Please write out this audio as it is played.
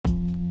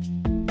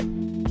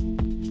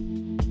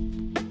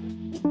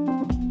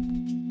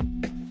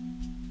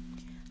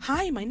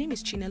Hi, my name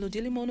is Chinelo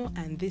Dilimono,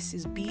 and this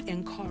is Be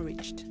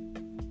Encouraged.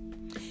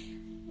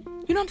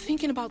 I'm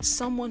thinking about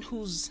someone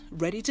who's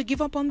ready to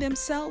give up on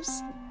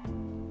themselves.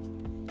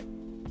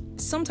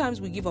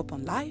 Sometimes we give up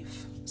on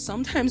life.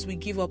 Sometimes we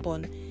give up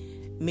on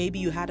maybe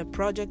you had a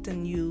project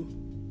and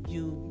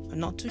you are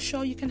not too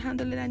sure you can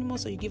handle it anymore,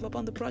 so you give up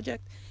on the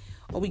project,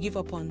 or we give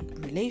up on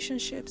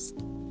relationships.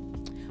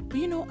 But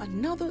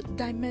another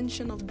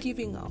dimension of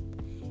giving up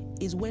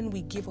is when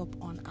we give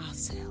up on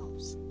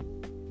ourselves.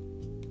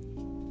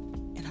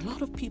 And a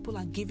lot of people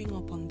are giving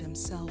up on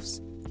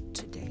themselves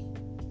today.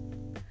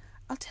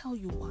 I'll tell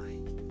you why.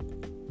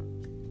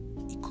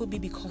 It could be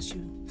because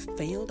you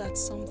failed at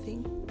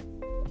something.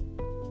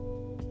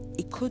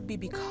 It could be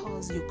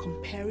because you're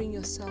comparing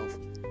yourself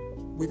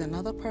with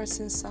another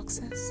person's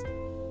success.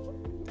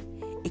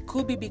 It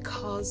could be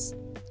because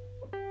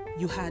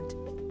you had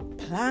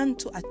planned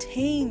to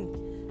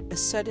attain a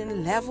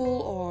certain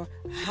level or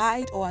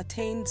height or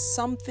attain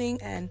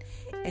something and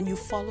you've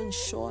fallen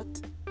short,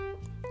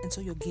 and so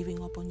you're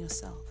giving up on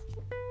yourself.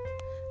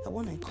 I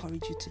want to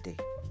encourage you today.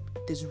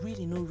 There's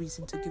really no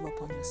reason to give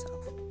up on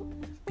yourself,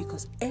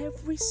 because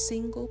every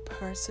single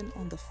person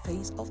on the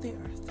face of the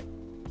earth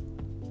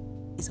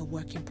is a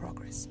work in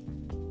progress.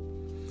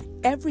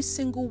 Every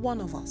single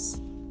one of us.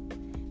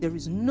 There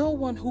is no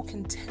one who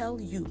can tell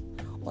you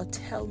or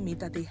tell me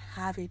that they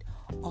have it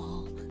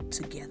all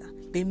together.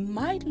 They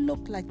might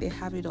look like they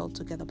have it all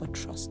together, but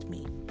trust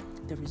me,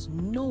 there is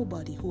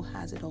nobody who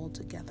has it all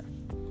together.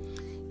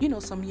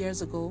 Some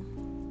years ago,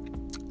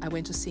 I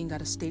went to sing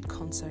at a state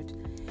concert,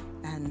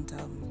 and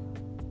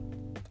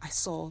I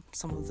saw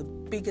some of the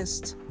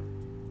biggest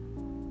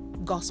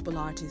gospel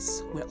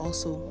artists were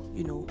also,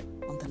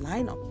 on the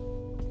lineup.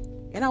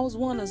 And I was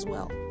one as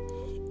well.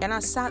 And I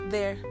sat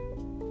there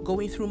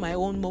going through my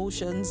own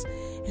motions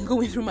and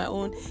going through my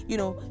own,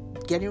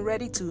 getting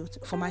ready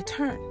for my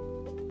turn.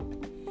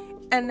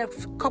 And a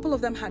couple of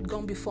them had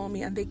gone before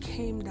me, and they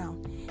came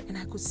down. And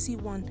I could see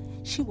one,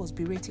 she was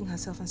berating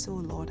herself and said, "Oh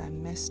Lord, I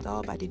messed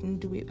up. I didn't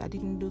do it. I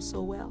didn't do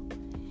so well."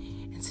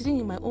 And sitting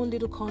in my own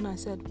little corner, I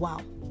said, wow,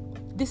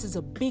 this is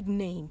a big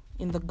name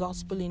in the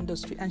gospel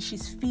industry, and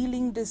she's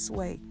feeling this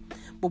way.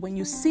 But when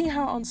you see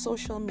her on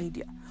social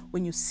media,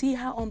 when you see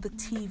her on the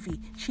TV,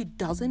 she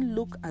doesn't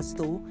look as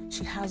though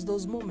she has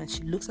those moments.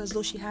 She looks as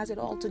though she has it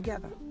all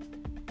together.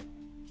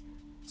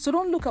 So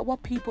don't look at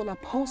what people are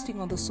posting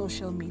on the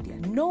social media.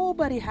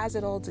 Nobody has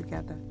it all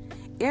together.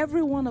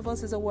 Every one of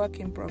us is a work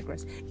in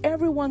progress.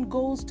 Everyone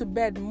goes to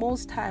bed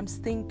most times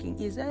thinking,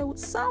 is there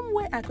some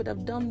way I could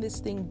have done this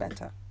thing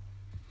better?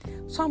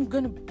 So I'm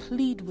going to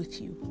plead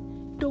with you.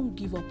 Don't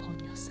give up on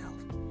yourself.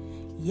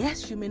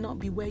 Yes, you may not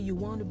be where you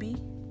want to be,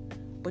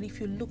 but if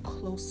you look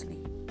closely,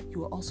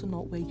 you are also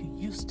not where you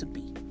used to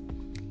be.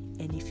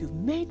 And if you've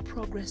made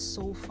progress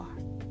so far,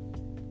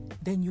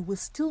 then you will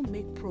still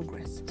make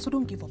progress. So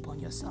don't give up on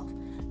yourself.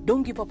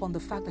 Don't give up on the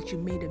fact that you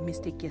made a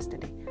mistake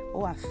yesterday.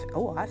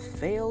 I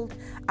failed.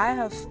 I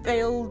have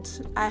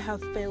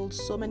failed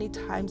so many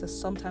times that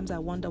sometimes I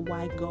wonder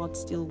why God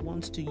still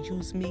wants to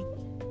use me.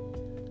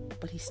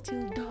 But He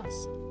still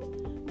does.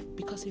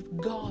 Because if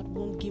God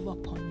won't give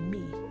up on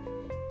me,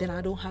 then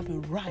I don't have a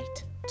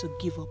right to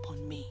give up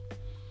on me.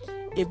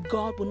 If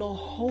God will not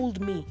hold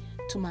me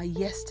to my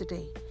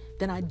yesterday,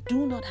 then I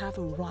do not have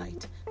a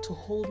right to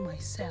hold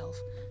myself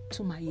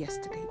to my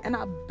yesterday. And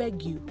I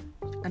beg you,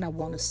 and I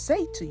want to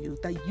say to you,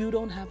 that you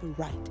don't have a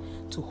right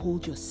to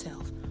hold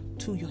yourself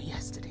to your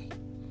yesterday.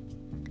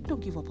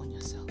 Don't give up on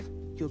yourself.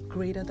 You're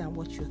greater than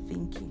what you're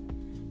thinking.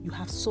 You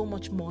have so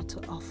much more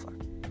to offer.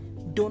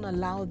 Don't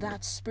allow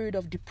that spirit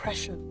of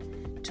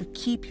depression to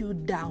keep you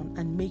down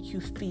and make you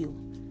feel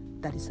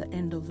that it's the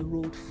end of the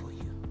road for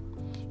you.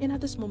 And at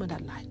this moment,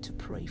 I'd like to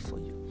pray for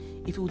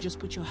you. If you will just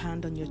put your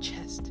hand on your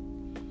chest.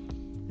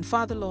 And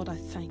Father, Lord, I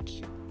thank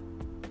you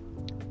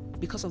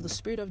because of the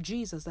Spirit of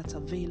Jesus that's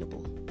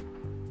available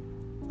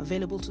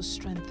to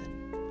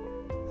strengthen,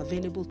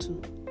 available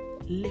to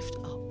lift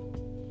up.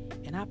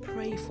 And I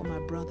pray for my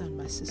brother and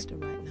my sister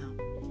right now.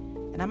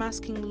 And I'm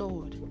asking,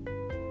 Lord,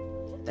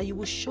 that you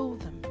will show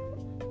them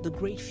the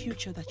great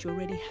future that you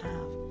already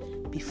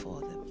have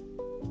before them.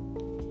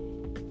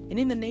 And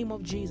in the name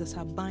of Jesus,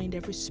 I bind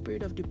every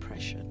spirit of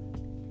depression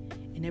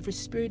and every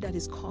spirit that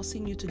is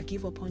causing you to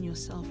give up on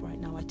yourself right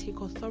now. I take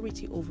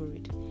authority over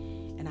it.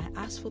 And I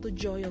ask for the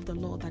joy of the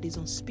Lord that is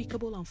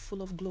unspeakable and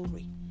full of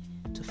glory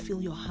to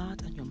fill your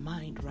heart and your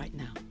mind right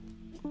now.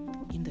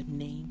 In the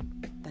name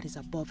that is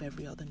above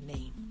every other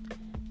name,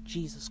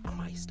 Jesus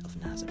Christ of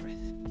Nazareth.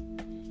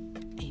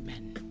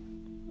 Amen.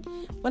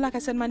 Well, like I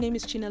said, my name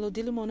is Chinelo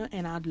Dilimono,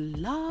 and I'd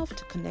love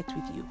to connect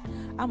with you.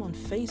 I'm on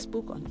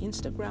Facebook, on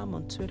Instagram,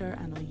 on Twitter,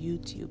 and on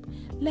YouTube.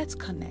 Let's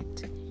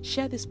connect.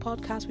 Share this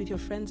podcast with your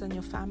friends and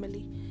your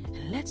family,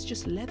 and let's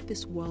just let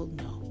this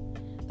world know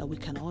that we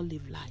can all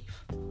live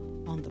life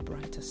on the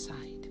brighter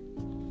side.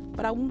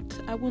 But I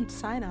won't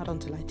sign out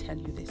until I tell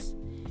you this.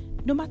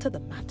 No matter the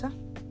matter,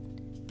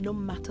 no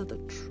matter the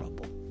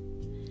trouble,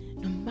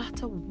 no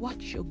matter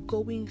what you're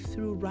going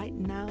through right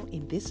now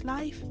in this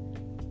life,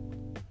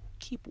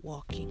 keep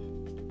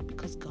walking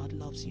because God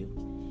loves you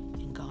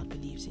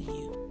believes in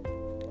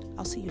you.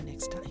 I'll see you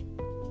next time.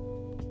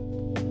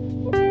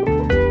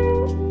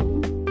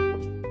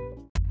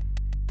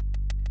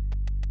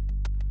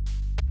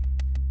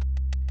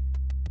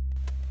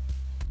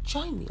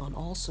 Join me on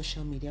all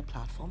social media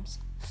platforms,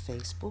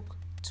 Facebook,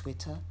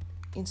 Twitter,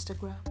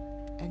 Instagram,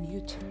 and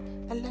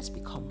YouTube, and let's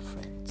become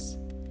friends.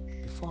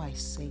 Before I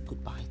say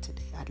goodbye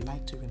today, I'd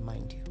like to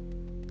remind you,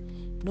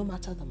 no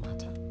matter the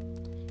matter,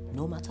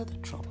 no matter the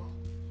trouble,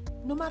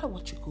 no matter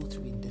what you go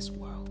through in this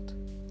world,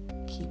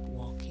 keep